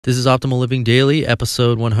This is Optimal Living Daily,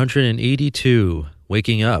 episode 182.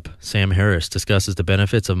 Waking Up. Sam Harris discusses the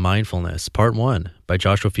benefits of mindfulness, part 1, by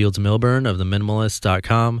Joshua Fields Millburn of the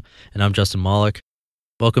Minimalists.com, and I'm Justin Malik.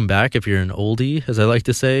 Welcome back if you're an oldie, as I like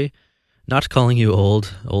to say. Not calling you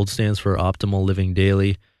old. Old stands for Optimal Living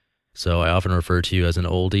Daily, so I often refer to you as an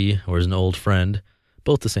oldie or as an old friend.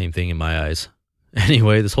 Both the same thing in my eyes.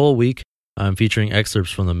 Anyway, this whole week, I'm featuring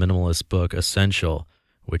excerpts from the minimalist book Essential,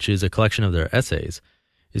 which is a collection of their essays.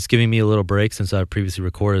 It's giving me a little break since I previously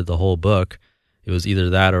recorded the whole book. It was either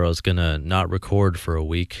that or I was going to not record for a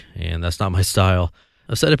week, and that's not my style.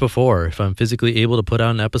 I've said it before, if I'm physically able to put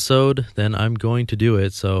out an episode, then I'm going to do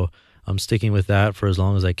it, so I'm sticking with that for as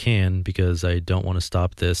long as I can because I don't want to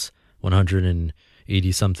stop this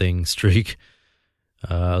 180-something streak.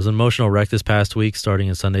 I was an emotional wreck this past week starting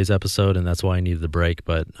in Sunday's episode, and that's why I needed the break,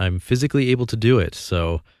 but I'm physically able to do it,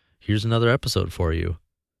 so here's another episode for you.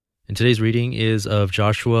 And today's reading is of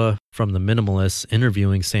Joshua from the Minimalists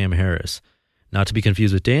interviewing Sam Harris. Not to be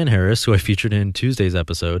confused with Dan Harris, who I featured in Tuesday's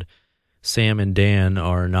episode. Sam and Dan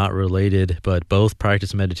are not related, but both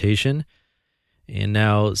practice meditation. And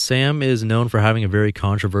now, Sam is known for having a very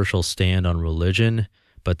controversial stand on religion,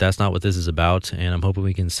 but that's not what this is about, and I'm hoping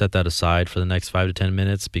we can set that aside for the next 5 to 10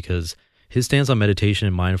 minutes because his stance on meditation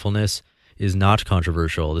and mindfulness is not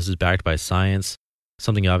controversial. This is backed by science,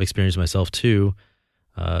 something I've experienced myself too.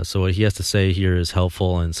 So what he has to say here is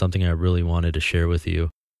helpful and something I really wanted to share with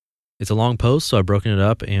you. It's a long post, so I've broken it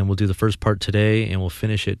up, and we'll do the first part today, and we'll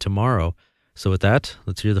finish it tomorrow. So with that,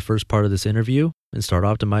 let's hear the first part of this interview and start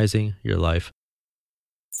optimizing your life.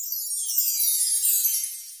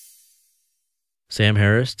 Sam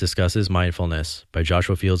Harris discusses mindfulness by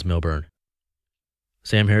Joshua Fields Millburn.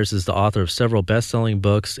 Sam Harris is the author of several best-selling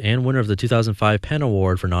books and winner of the 2005 PEN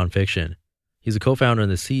Award for nonfiction. He's a co-founder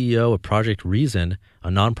and the CEO of Project Reason, a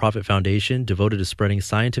nonprofit foundation devoted to spreading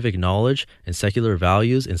scientific knowledge and secular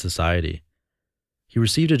values in society. He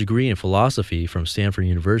received a degree in philosophy from Stanford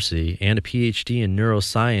University and a PhD in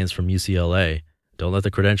neuroscience from UCLA. Don't let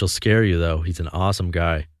the credentials scare you, though. He's an awesome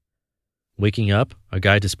guy. Waking Up, A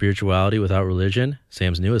Guide to Spirituality Without Religion,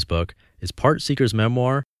 Sam's newest book, is part seeker's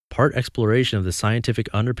memoir, part exploration of the scientific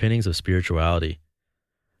underpinnings of spirituality.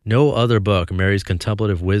 No other book marries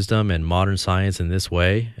contemplative wisdom and modern science in this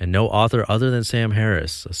way, and no author other than Sam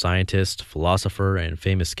Harris, a scientist, philosopher, and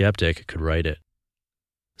famous skeptic, could write it.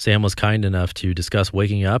 Sam was kind enough to discuss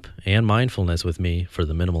waking up and mindfulness with me for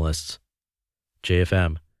the Minimalists.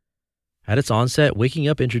 JFM. At its onset, Waking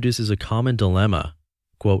Up introduces a common dilemma.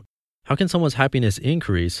 Quote, how can someone's happiness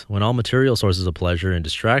increase when all material sources of pleasure and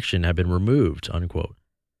distraction have been removed? Unquote.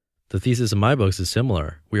 The thesis in my books is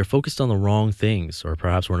similar. We are focused on the wrong things, or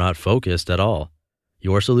perhaps we're not focused at all.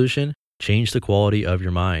 Your solution? Change the quality of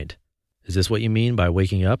your mind. Is this what you mean by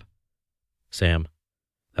waking up? Sam.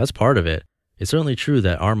 That's part of it. It's certainly true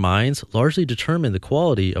that our minds largely determine the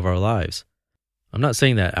quality of our lives. I'm not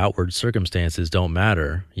saying that outward circumstances don't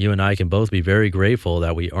matter. You and I can both be very grateful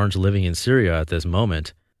that we aren't living in Syria at this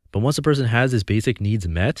moment. But once a person has his basic needs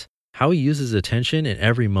met, how he uses attention in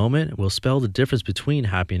every moment will spell the difference between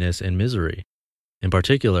happiness and misery. In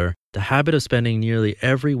particular, the habit of spending nearly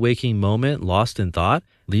every waking moment lost in thought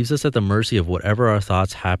leaves us at the mercy of whatever our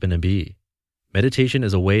thoughts happen to be. Meditation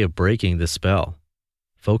is a way of breaking this spell.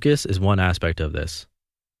 Focus is one aspect of this.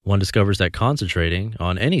 One discovers that concentrating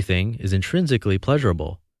on anything is intrinsically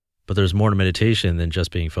pleasurable, but there's more to meditation than just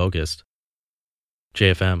being focused.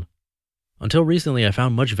 JFM. Until recently, I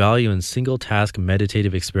found much value in single-task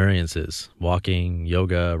meditative experiences, walking,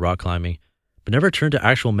 yoga, rock climbing, but never turned to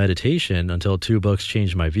actual meditation until 2 books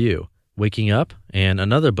changed my view, Waking Up and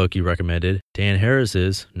another book you recommended, Dan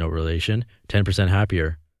Harris's, no relation, 10%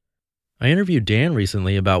 Happier. I interviewed Dan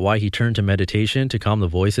recently about why he turned to meditation to calm the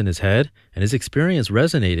voice in his head, and his experience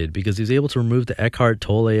resonated because he was able to remove the Eckhart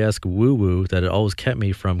Tolle-esque woo-woo that had always kept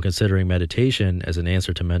me from considering meditation as an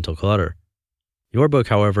answer to mental clutter. Your book,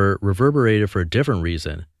 however, reverberated for a different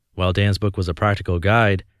reason. While Dan's book was a practical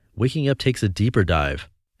guide, Waking Up takes a deeper dive,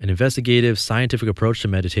 an investigative, scientific approach to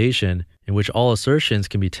meditation in which all assertions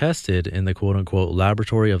can be tested in the quote-unquote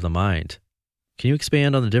laboratory of the mind. Can you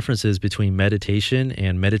expand on the differences between meditation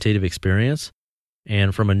and meditative experience?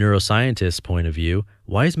 And from a neuroscientist's point of view,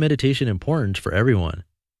 why is meditation important for everyone?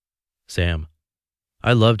 Sam.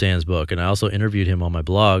 I love Dan's book, and I also interviewed him on my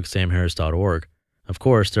blog, samharris.org. Of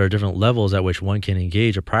course, there are different levels at which one can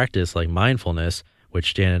engage a practice like mindfulness,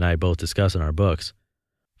 which Dan and I both discuss in our books.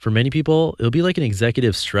 For many people, it'll be like an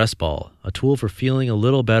executive stress ball, a tool for feeling a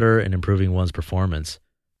little better and improving one's performance.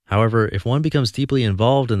 However, if one becomes deeply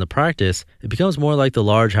involved in the practice, it becomes more like the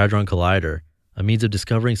Large Hadron Collider, a means of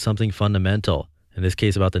discovering something fundamental, in this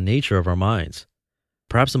case about the nature of our minds.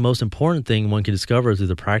 Perhaps the most important thing one can discover through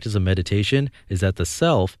the practice of meditation is that the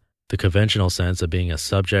self, the conventional sense of being a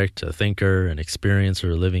subject, a thinker, an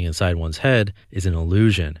experiencer living inside one's head, is an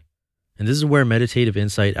illusion. And this is where meditative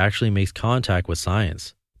insight actually makes contact with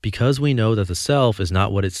science, because we know that the self is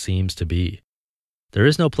not what it seems to be. There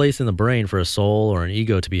is no place in the brain for a soul or an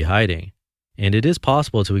ego to be hiding, and it is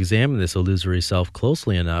possible to examine this illusory self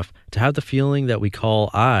closely enough to have the feeling that we call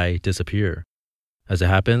I disappear. As it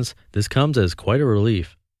happens, this comes as quite a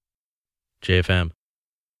relief. JFM.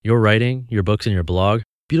 Your writing, your books, and your blog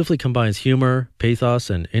beautifully combines humor, pathos,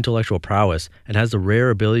 and intellectual prowess, and has the rare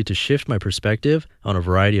ability to shift my perspective on a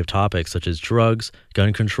variety of topics such as drugs,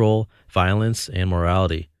 gun control, violence, and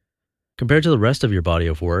morality. Compared to the rest of your body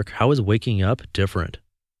of work, how is Waking Up different?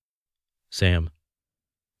 Sam.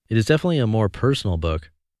 It is definitely a more personal book.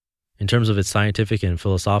 In terms of its scientific and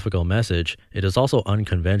philosophical message, it is also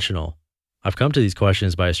unconventional. I've come to these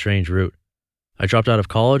questions by a strange route. I dropped out of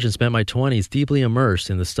college and spent my 20s deeply immersed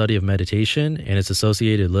in the study of meditation and its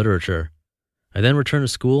associated literature. I then returned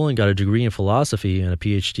to school and got a degree in philosophy and a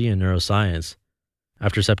PhD in neuroscience.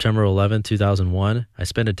 After September 11, 2001, I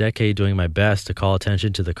spent a decade doing my best to call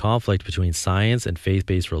attention to the conflict between science and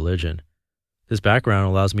faith-based religion. This background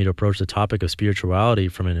allows me to approach the topic of spirituality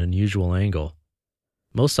from an unusual angle.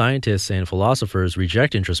 Most scientists and philosophers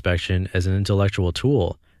reject introspection as an intellectual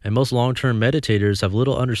tool, and most long-term meditators have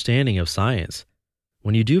little understanding of science.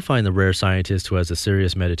 When you do find the rare scientist who has a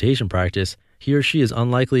serious meditation practice, he or she is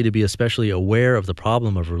unlikely to be especially aware of the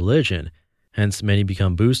problem of religion, hence many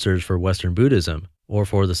become boosters for Western Buddhism, or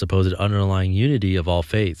for the supposed underlying unity of all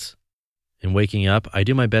faiths. In Waking Up, I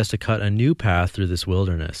do my best to cut a new path through this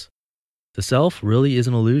wilderness. The self really is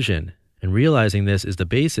an illusion, and realizing this is the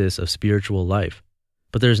basis of spiritual life.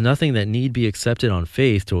 But there's nothing that need be accepted on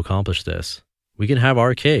faith to accomplish this. We can have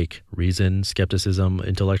our cake, reason, skepticism,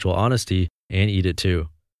 intellectual honesty, and eat it too.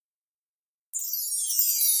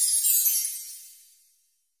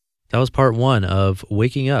 That was part 1 of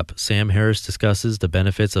Waking Up. Sam Harris discusses the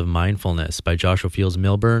benefits of mindfulness by Joshua Fields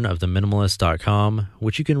Millburn of theminimalists.com,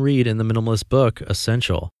 which you can read in the Minimalist book,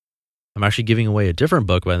 Essential. I'm actually giving away a different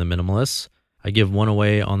book by the Minimalists. I give one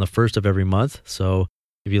away on the first of every month, so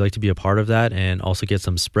if you'd like to be a part of that and also get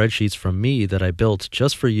some spreadsheets from me that I built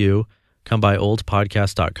just for you, come by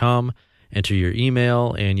oldpodcast.com, enter your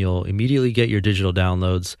email, and you'll immediately get your digital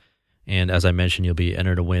downloads. And as I mentioned, you'll be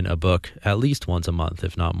entered to win a book at least once a month,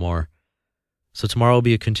 if not more. So tomorrow will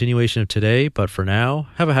be a continuation of today, but for now,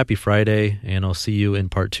 have a happy Friday, and I'll see you in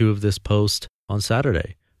part 2 of this post on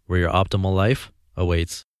Saturday, where your optimal life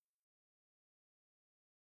awaits.